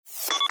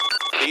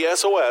The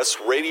SOS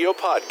Radio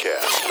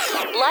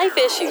Podcast. Life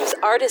issues,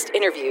 artist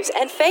interviews,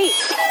 and faith.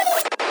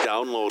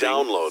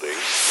 Downloading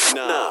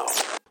now.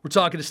 We're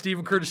talking to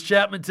Steven Curtis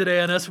Chapman today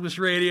on SOS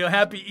Radio.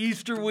 Happy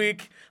Easter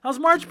week. How's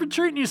March been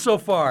treating you so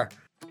far?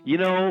 You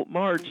know,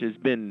 March has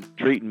been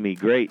treating me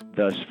great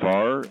thus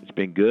far. It's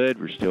been good.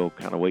 We're still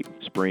kind of waiting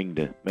for spring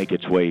to make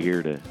its way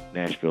here to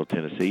Nashville,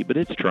 Tennessee, but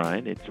it's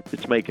trying.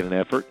 It's making an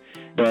effort.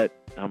 But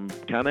I'm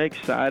kind of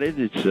excited.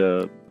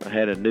 I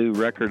had a new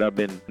record I've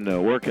been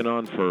working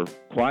on for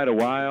quite a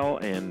while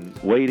and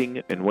waiting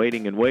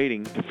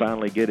to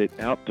finally get it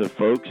out to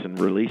folks and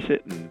release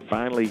it. And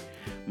finally,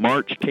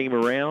 March came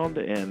around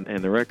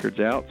and the record's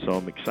out, so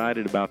I'm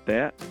excited about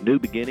that. New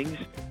beginnings,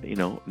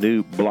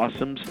 new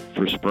blossoms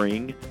for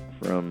spring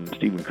from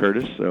Steven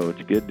Curtis, so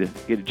it's good to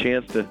get a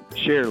chance to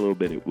share a little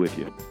bit with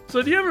you.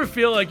 So do you ever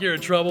feel like you're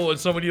in trouble when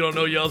someone you don't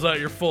know yells out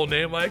your full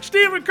name like,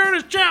 Steven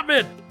Curtis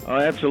Chapman? Oh,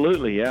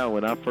 absolutely, yeah.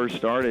 When I first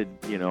started,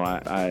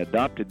 I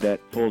adopted that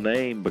full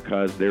name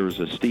because there was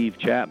a Steve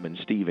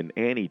and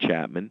Annie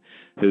Chapman,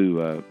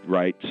 who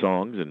write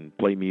songs and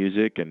play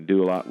music and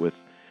do a lot with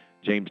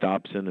James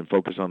Dobson and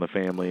focus on the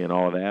family and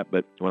all of that.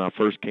 But when I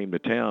first came to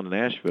town in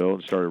Nashville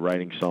and started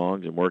writing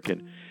songs and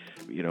working,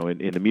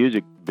 in the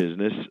music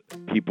business,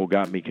 people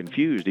got me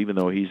confused. Even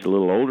though he's a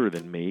little older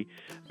than me,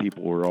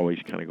 people were always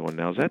kind of going,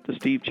 now, is that the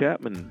Steve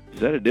Chapman?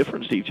 Is that a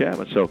different Steve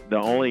Chapman? So the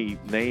only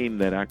name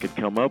that I could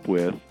come up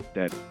with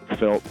that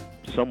felt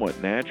somewhat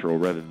natural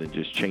rather than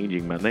just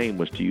changing my name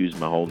was to use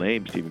my whole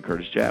name, Steven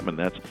Curtis Chapman.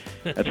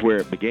 That's where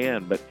it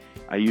began. But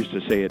I used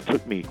to say it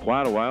took me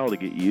quite a while to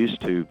get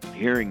used to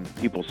hearing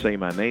people say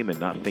my name and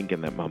not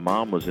thinking that my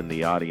mom was in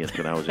the audience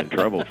and I was in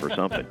trouble for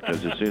something.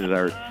 Because as soon as I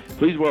heard,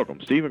 please welcome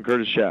Steven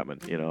Curtis Chapman,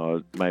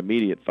 my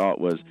immediate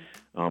thought was,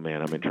 oh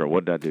man, I'm in trouble.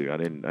 What did I do? I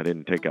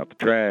didn't take out the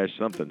trash.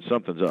 Something's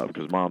up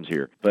because mom's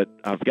here. But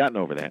I've gotten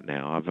over that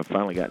now. I've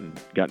finally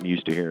gotten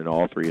used to hearing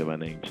all three of my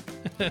names.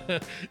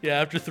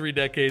 Yeah, after 3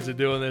 decades of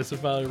doing this, it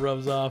finally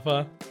rubs off,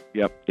 huh?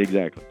 Yep,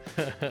 exactly.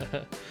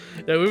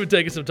 Yeah, we've been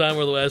taking some time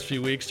over the last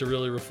few weeks to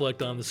really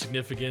reflect on the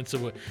significance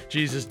of what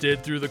Jesus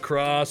did through the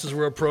cross as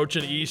we're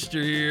approaching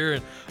Easter here.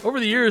 And over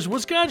the years,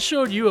 what's God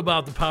showed you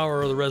about the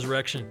power of the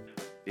resurrection?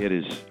 It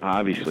has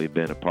obviously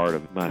been a part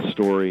of my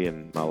story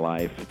and my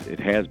life. It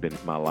has been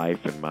my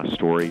life and my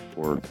story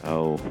for,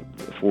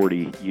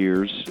 40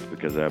 years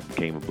because I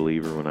became a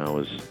believer when I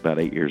was about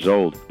 8 years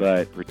old.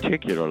 But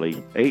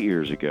particularly 8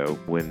 years ago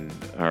when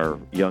our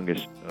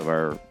youngest of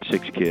our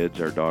 6 kids,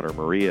 our daughter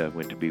Maria,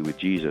 went to be with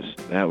Jesus.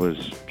 That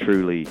was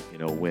truly,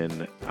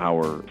 when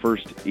our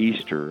first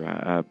Easter,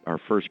 our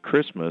first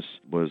Christmas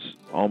was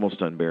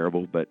almost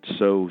unbearable, but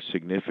so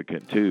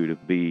significant too, to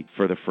be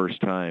for the first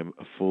time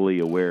fully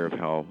aware of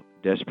how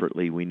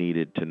desperately we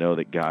needed to know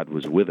that God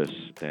was with us,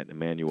 that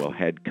Emmanuel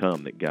had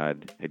come, that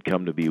God had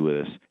come to be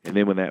with us. And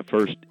then when that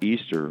first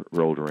Easter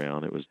rolled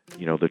around, it was,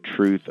 the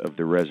truth of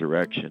the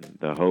resurrection,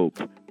 the hope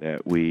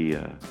that we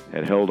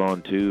had held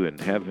on to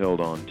and have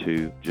held on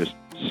to, just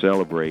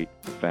celebrate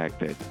the fact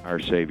that our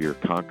Savior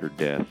conquered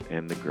death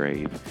and the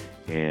grave,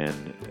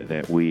 and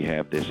that we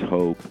have this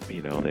hope,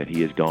 that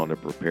He has gone to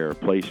prepare a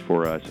place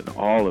for us, and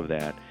all of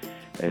that,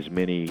 as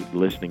many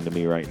listening to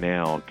me right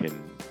now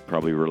can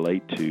probably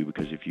relate to,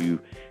 because if you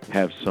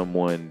have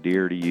someone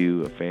dear to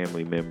you, a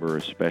family member,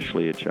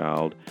 especially a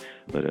child,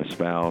 but a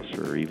spouse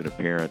or even a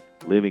parent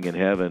living in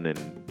heaven,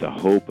 and the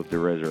hope of the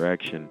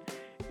resurrection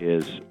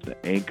is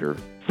the anchor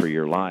for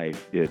your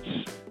life,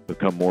 it's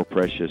become more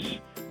precious,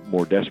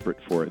 more desperate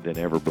for it than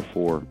ever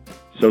before.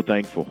 So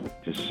thankful,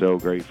 just so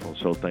grateful,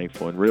 so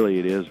thankful. And really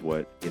it is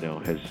what,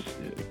 has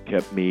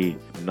kept me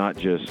not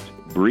just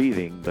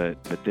breathing,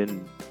 but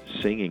then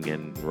singing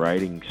and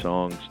writing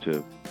songs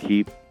to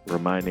keep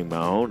reminding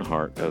my own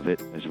heart of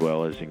it, as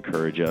well as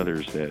encourage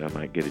others that I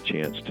might get a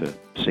chance to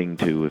sing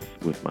to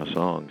with my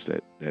songs,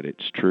 that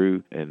it's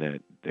true and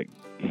that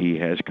He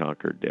has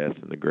conquered death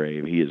and the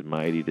grave. He is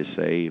mighty to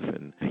save,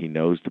 and He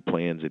knows the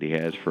plans that He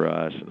has for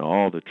us and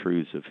all the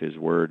truths of His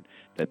Word,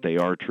 that they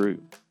are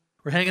true.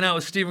 We're hanging out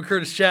with Steven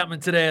Curtis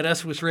Chapman today at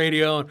SOS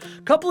Radio. And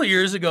a couple of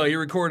years ago, he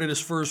recorded his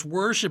first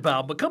worship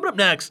album. But coming up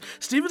next,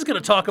 Steven's going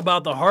to talk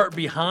about the heart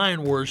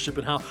behind worship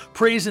and how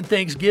praise and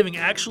thanksgiving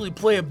actually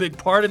play a big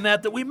part in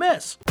that we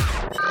miss.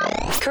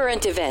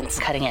 Current events.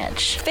 Cutting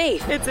edge.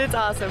 Faith. It's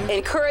awesome.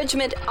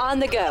 Encouragement on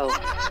the go.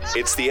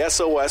 It's the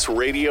SOS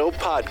Radio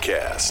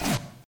Podcast.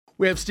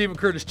 We have Steven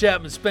Curtis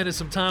Chapman spending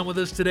some time with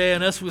us today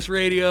on SOS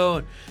Radio.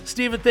 And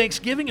Steven,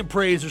 thanksgiving and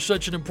praise are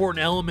such an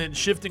important element in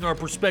shifting our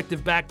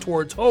perspective back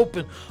towards hope.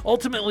 And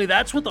ultimately,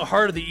 that's what the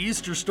heart of the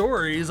Easter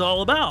story is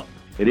all about.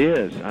 It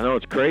is. I know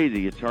it's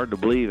crazy. It's hard to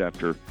believe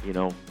after,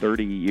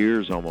 30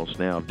 years almost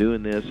now of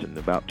doing this and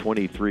about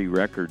 23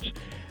 records.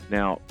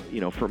 Now,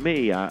 for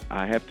me, I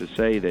have to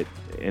say that,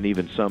 and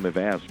even some have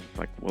asked,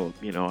 like, well,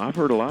 I've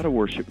heard a lot of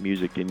worship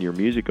music in your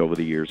music over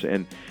the years,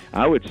 and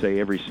I would say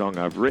every song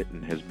I've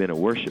written has been a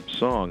worship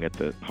song at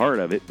the heart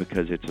of it,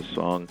 because it's a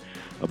song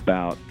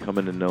about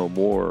coming to know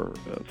more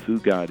of who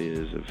God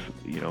is, of,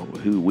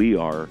 who we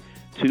are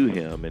to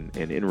him and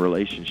in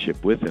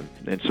relationship with him.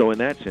 And so in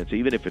that sense,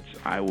 even if it's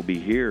I Will Be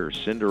Here, or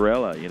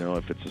Cinderella,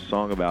 if it's a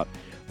song about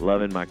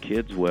loving my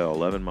kids well,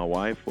 loving my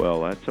wife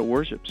well, that's a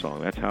worship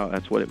song.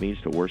 That's what it means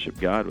to worship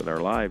God with our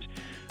lives.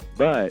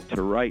 But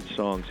to write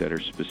songs that are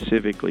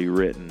specifically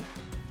written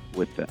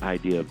with the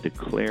idea of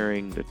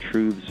declaring the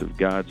truths of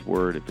God's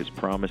Word, of His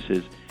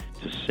promises,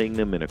 to sing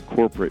them in a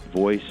corporate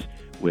voice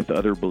with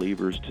other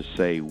believers, to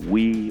say,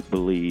 we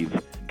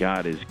believe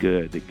God is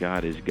good, that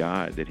God is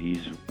God, that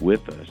He's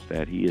with us,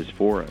 that He is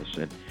for us,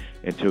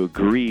 and to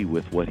agree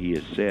with what He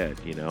has said.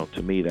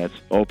 To me, that's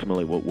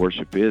ultimately what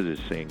worship is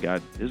saying,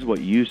 God, this is what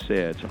you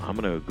said, so I'm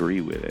going to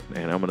agree with it,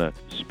 and I'm going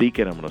to speak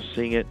it, I'm going to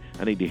sing it,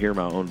 I need to hear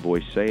my own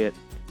voice say it.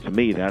 To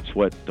me, that's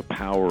what the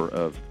power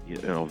of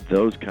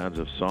those kinds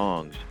of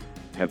songs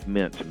have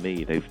meant to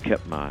me. They've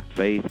kept my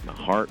faith, my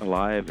heart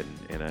alive,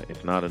 and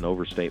it's not an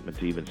overstatement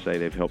to even say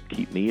they've helped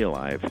keep me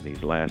alive in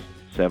these last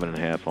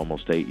 7.5,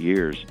 almost 8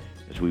 years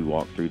as we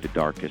walk through the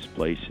darkest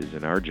places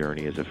in our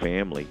journey as a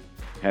family.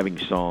 Having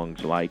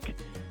songs like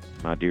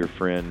my dear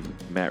friend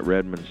Matt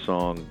Redman's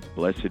song,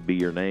 Blessed Be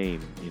Your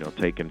Name,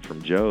 taken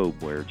from Job,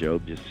 where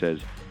Job just says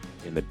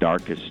in the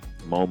darkest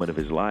moment of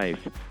his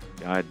life,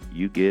 God,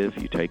 you give,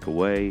 you take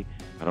away.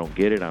 I don't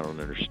get it, I don't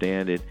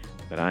understand it,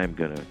 but I'm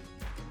going to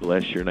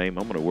bless your name.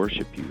 I'm going to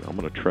worship you. I'm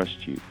going to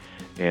trust you.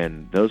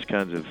 And those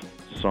kinds of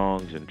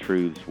songs and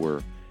truths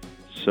were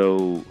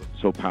so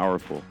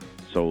powerful,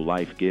 so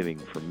life-giving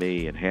for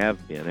me, and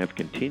have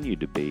continued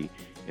to be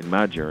in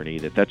my journey,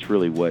 that's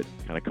really what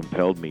kind of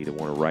compelled me to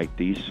want to write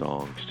these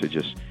songs, to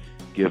just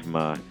give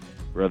my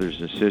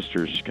brothers and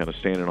sisters kind of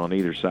standing on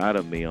either side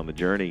of me on the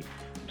journey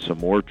some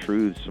more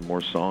truths, some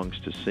more songs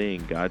to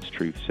sing, God's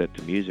truth set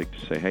to music,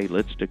 to say, hey,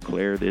 let's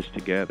declare this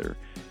together.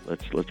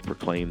 Let's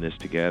proclaim this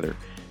together.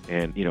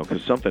 And,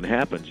 because something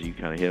happens, you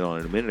kind of hit on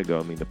it a minute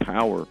ago. The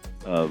power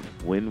of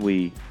when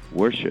we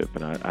worship,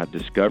 and I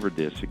discovered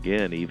this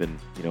again, even,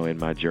 in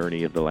my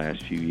journey of the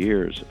last few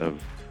years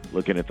of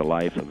looking at the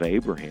life of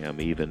Abraham,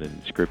 even,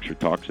 and Scripture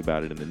talks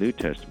about it in the New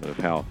Testament, of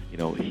how,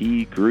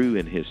 he grew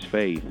in his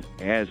faith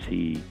as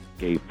he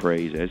gave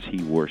praise, as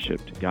he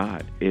worshiped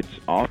God. It's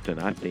often,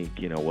 I think,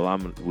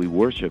 we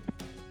worship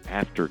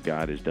after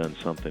God has done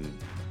something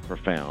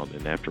profound,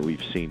 and after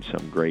we've seen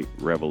some great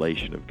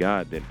revelation of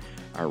God, then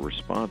our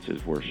response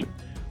is worship.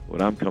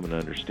 What I'm coming to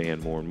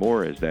understand more and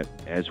more is that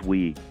as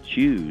we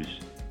choose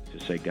to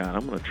say, God,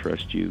 I'm going to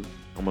trust you,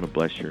 I'm going to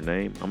bless your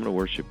name, I'm going to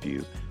worship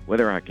you,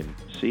 whether I can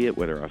see it,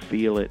 whether I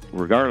feel it,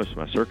 regardless of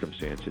my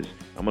circumstances,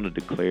 I'm going to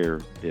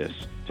declare this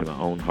to my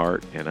own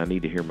heart, and I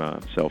need to hear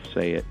myself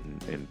say it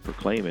and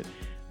proclaim it.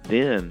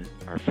 Then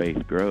our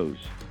faith grows,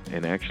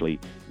 and actually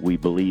we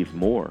believe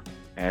more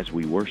as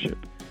we worship.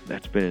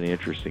 That's been an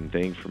interesting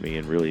thing for me,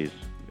 and really is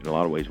in a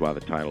lot of ways why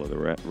the title of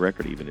the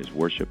record even is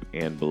Worship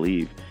and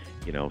Believe.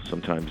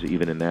 Sometimes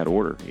even in that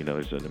order,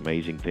 there's an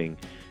amazing thing,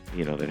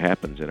 that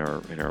happens in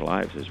our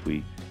lives as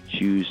we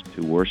choose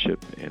to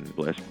worship and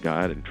bless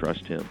God and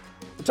trust Him.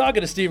 We're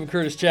talking to Steven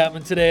Curtis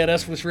Chapman today at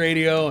SOS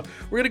Radio.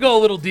 We're going to go a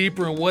little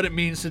deeper in what it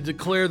means to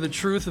declare the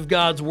truth of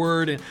God's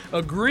Word and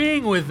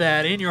agreeing with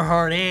that in your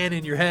heart and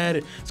in your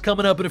head. It's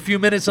coming up in a few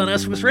minutes on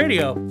SOS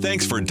Radio.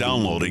 Thanks for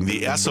downloading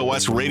the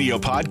SOS Radio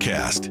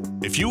podcast.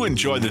 If you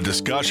enjoy the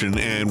discussion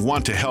and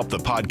want to help the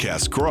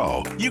podcast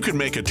grow, you can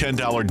make a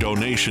 $10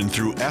 donation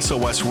through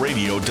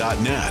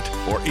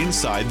SOSradio.net or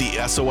inside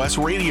the SOS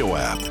Radio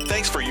app.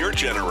 Thanks for your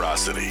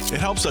generosity.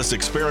 It helps us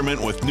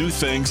experiment with new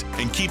things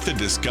and keep the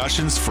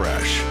discussions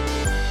fresh.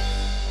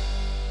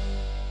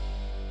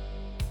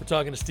 We're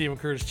talking to Steven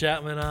Curtis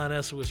Chapman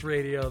on SOS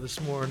Radio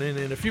this morning,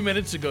 and a few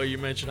minutes ago you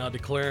mentioned how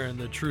declaring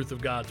the truth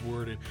of God's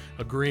Word and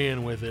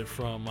agreeing with it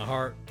from my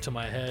heart to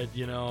my head,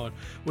 and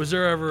was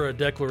there ever a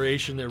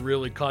declaration that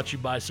really caught you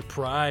by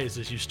surprise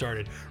as you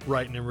started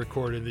writing and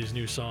recording these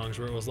new songs,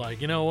 where it was like,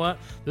 you know what,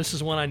 this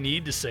is one I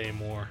need to say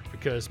more,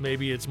 because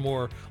maybe it's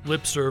more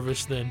lip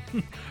service than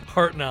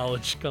heart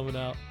knowledge coming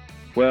out?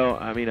 Well,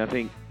 I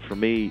think for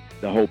me,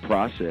 the whole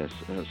process,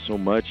 so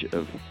much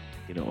of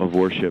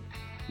worship,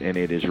 and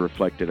it is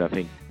reflected, I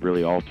think,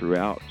 really all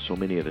throughout so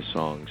many of the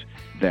songs,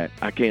 that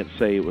I can't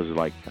say it was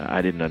like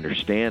I didn't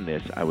understand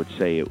this. I would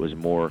say it was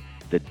more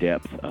the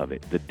depth of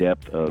it, the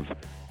depth of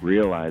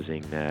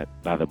realizing that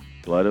by the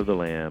blood of the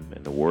Lamb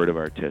and the word of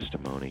our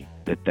testimony,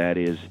 that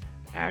is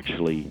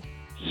actually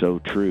so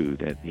true,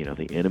 that,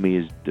 the enemy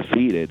is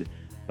defeated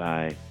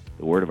by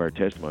the word of our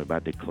testimony, by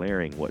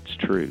declaring what's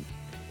true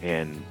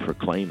and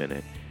proclaiming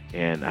it.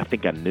 And I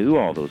think I knew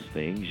all those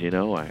things,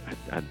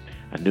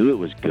 I knew it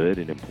was good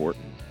and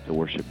important to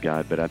worship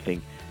God, but I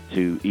think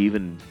to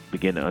even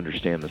begin to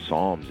understand the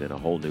Psalms in a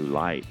whole new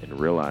light and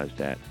realize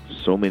that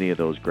so many of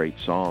those great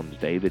Psalms,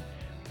 David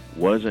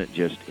wasn't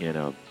just in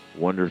a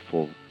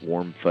wonderful,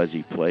 warm,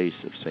 fuzzy place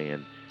of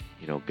saying,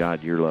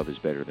 God, your love is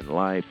better than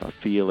life. I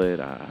feel it.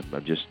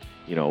 I'm just,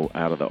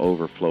 out of the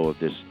overflow of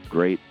this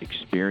great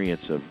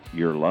experience of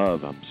your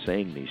love, I'm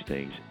saying these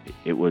things.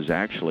 It was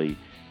actually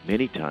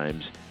many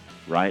times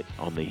right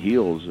on the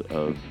heels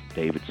of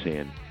David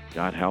saying,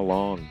 God, how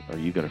long are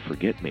you going to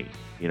forget me?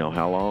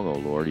 How long, oh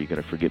Lord, are you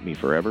going to forget me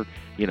forever?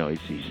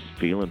 He's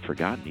feeling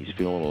forgotten. He's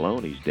feeling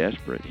alone. He's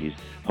desperate. He's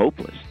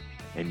hopeless.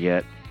 And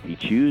yet he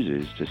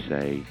chooses to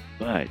say,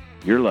 but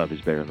your love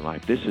is better than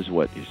life. This is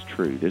what is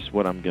true. This is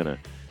what I'm going to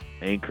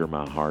anchor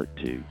my heart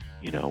to.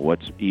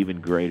 What's even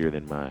greater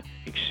than my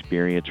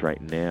experience right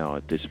now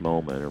at this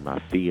moment, or my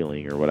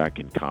feeling, or what I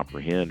can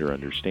comprehend or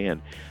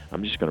understand.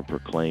 I'm just going to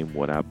proclaim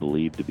what I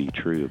believe to be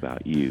true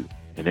about you.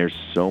 And there's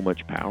so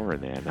much power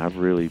in that. And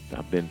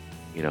I've been,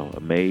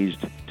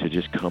 amazed to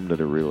just come to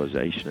the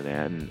realization of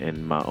that,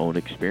 and my own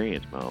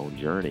experience, my own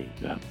journey,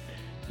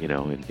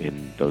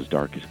 in those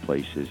darkest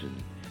places.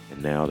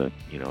 And now to,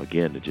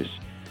 again, to just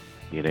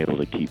being able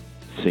to keep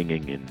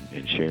singing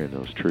and sharing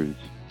those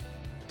truths.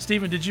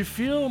 Stephen, did you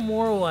feel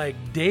more like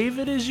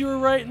David as you were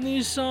writing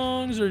these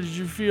songs, or did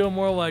you feel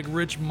more like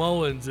Rich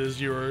Mullins as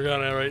you were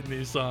kind of writing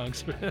these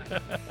songs?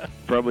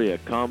 Probably a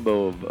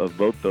combo of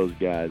both those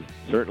guys.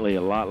 Certainly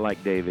a lot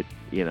like David,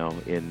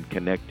 in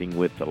connecting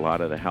with a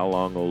lot of the how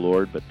long, O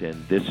Lord, but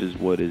then this is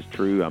what is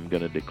true. I'm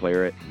going to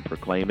declare it and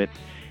proclaim it.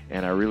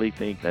 And I really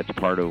think that's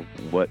part of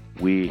what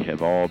we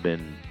have all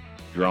been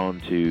drawn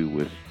to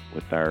with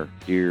our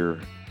dear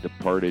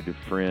departed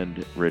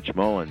friend Rich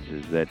Mullins,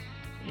 is that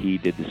he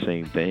did the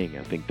same thing.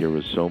 I think there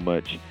was so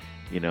much,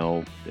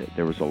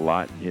 there was a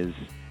lot in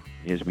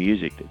his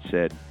music that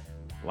said,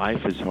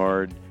 life is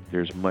hard.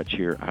 There's much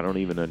here I don't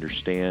even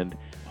understand.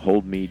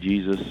 Hold me,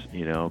 Jesus,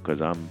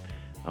 because I'm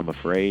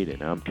afraid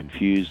and I'm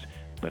confused,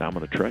 but I'm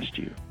going to trust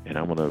you. And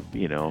I'm going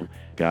to,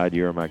 God,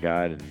 you're my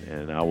God,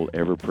 and I will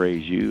ever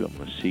praise you. I'm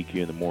going to seek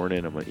you in the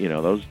morning. I'm going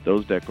to,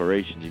 those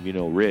declarations.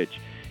 And, Rich,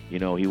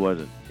 he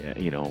wasn't,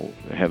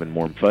 having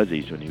warm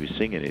fuzzies when he was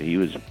singing it. He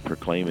was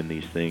proclaiming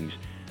these things.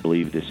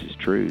 Believe this is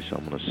true, so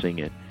I'm going to sing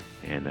it,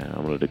 and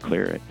I'm going to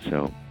declare it.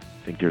 So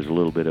I think there's a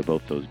little bit of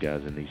both those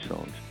guys in these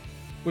songs.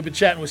 We've been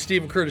chatting with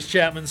Steven Curtis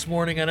Chapman this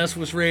morning on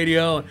SOS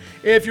Radio.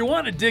 If you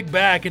want to dig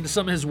back into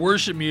some of his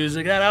worship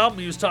music, that album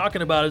he was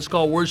talking about is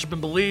called Worship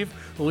and Believe,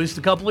 released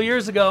a couple of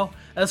years ago.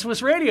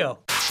 SOS Radio.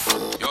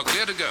 You're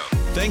good to go.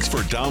 Thanks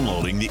for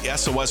downloading the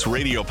SOS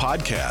Radio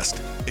podcast.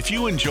 If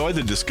you enjoy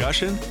the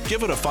discussion,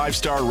 give it a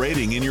 5-star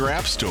rating in your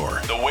app store.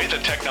 The way the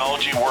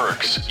technology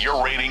works,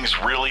 your ratings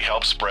really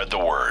help spread the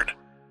word.